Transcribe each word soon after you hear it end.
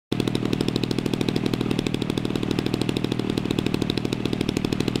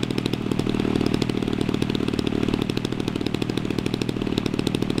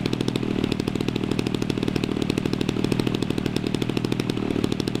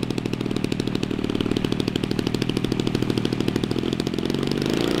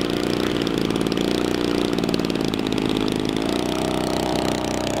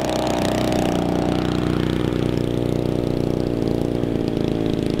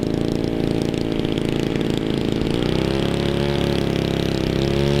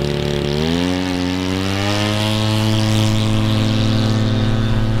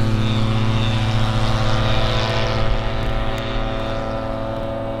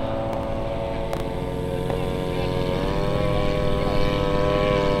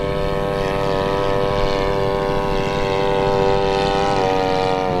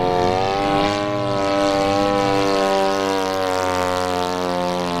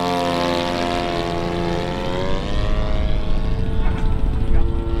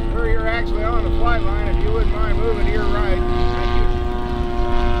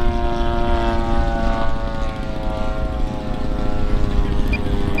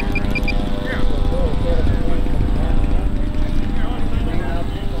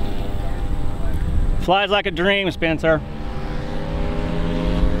Flies like a dream, Spencer.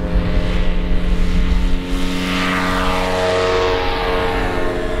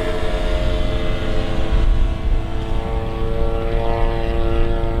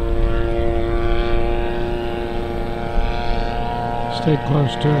 Stay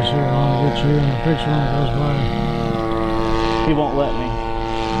close to us here. I want to get you in the picture when it goes by. He won't let me.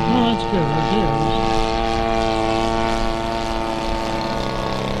 No, that's good right there.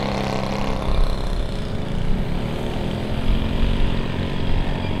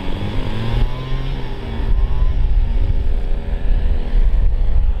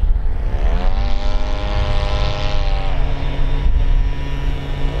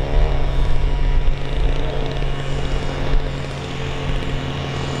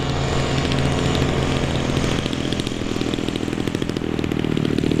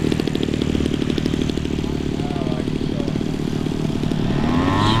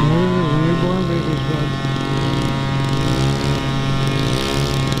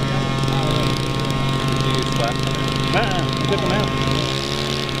 Took them out.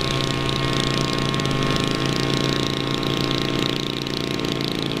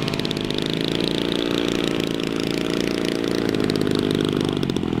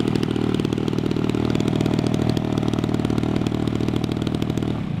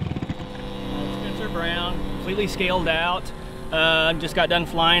 Spencer Brown, completely scaled out. Just got done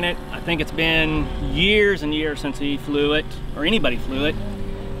flying it. I think it's been years and years since he flew it, or anybody flew it.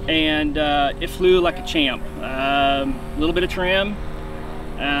 And it flew like a champ. A little bit of trim.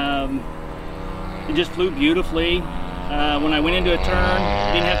 It just flew beautifully. When I went into a turn,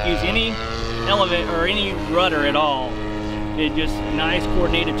 didn't have to use any elevator or any rudder at all. It just nice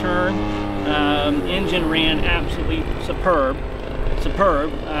coordinated turn. Engine ran absolutely superb.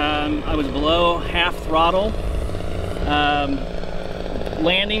 I was below half throttle.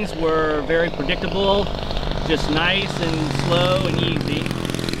 Landings were very predictable, just nice and slow and easy.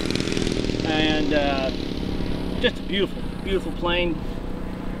 And just a beautiful, beautiful plane.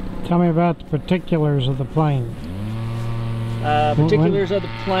 Tell me about the particulars of the plane. Particulars of the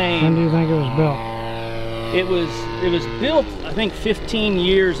plane. When do you think it was built? It was built, I think, 15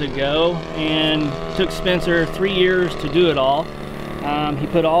 years ago, and took Spencer 3 years to do it all. He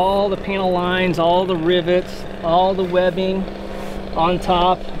put all the panel lines, all the rivets, all the webbing on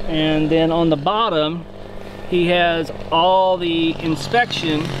top, and then on the bottom he has all the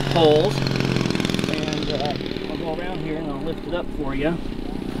inspection holes. I'll go around here and I'll lift it up for you.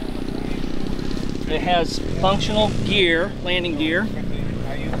 It has functional gear, landing gear.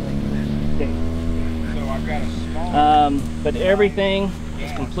 Okay. But everything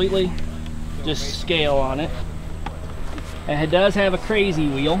is completely just scale on it. And it does have a crazy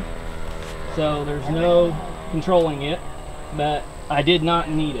wheel, so there's no controlling it, but I did not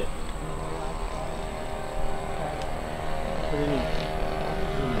need it.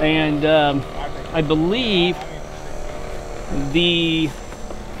 And I believe the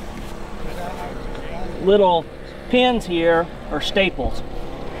little pins here are staples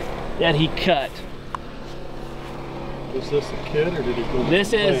that he cut. Is this a kit or did he build it?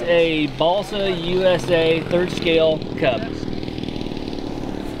 This is a Balsa USA 3rd scale Cub.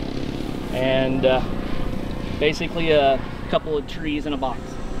 And basically a couple of trees in a box.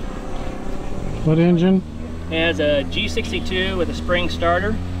 What engine? It has a G62 with a spring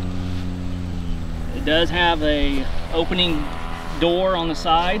starter. It does have a opening door on the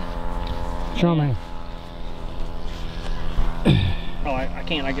side. Show me. Oh, I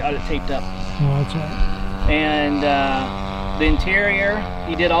can't. I got it taped up. Oh, that's all right. And the interior,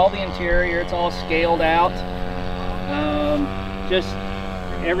 he did all the interior. It's all scaled out. Just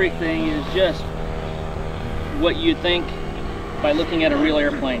everything is just what you'd think by looking at a real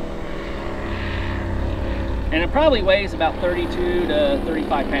airplane. And it probably weighs about 32 to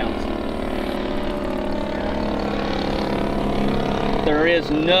 35 pounds. There is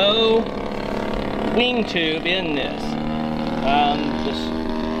no wing tube in this.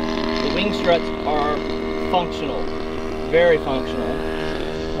 The wing struts are functional, very functional.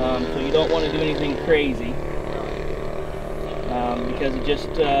 So you don't want to do anything crazy because it just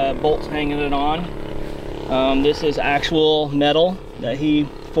bolts hanging it on. This is actual metal that he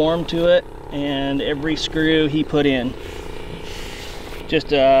formed to it, and every screw he put in.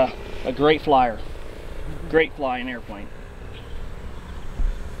 Just a great flyer, great flying airplane.